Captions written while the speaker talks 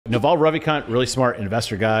Naval Ravikant, really smart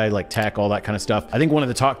investor guy, like tech, all that kind of stuff. I think one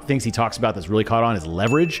of the things he talks about that's really caught on is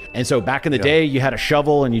leverage. And so back in the day, you had a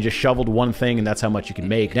shovel and you just shoveled one thing and that's how much you can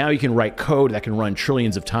make. Now you can write code that can run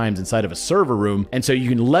trillions of times inside of a server room. And so you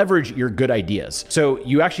can leverage your good ideas. So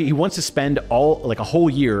he wants to spend like a whole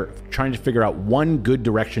year trying to figure out one good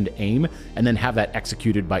direction to aim and then have that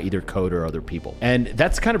executed by either code or other people. And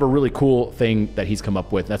that's kind of a really cool thing that he's come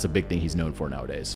up with. That's a big thing he's known for nowadays.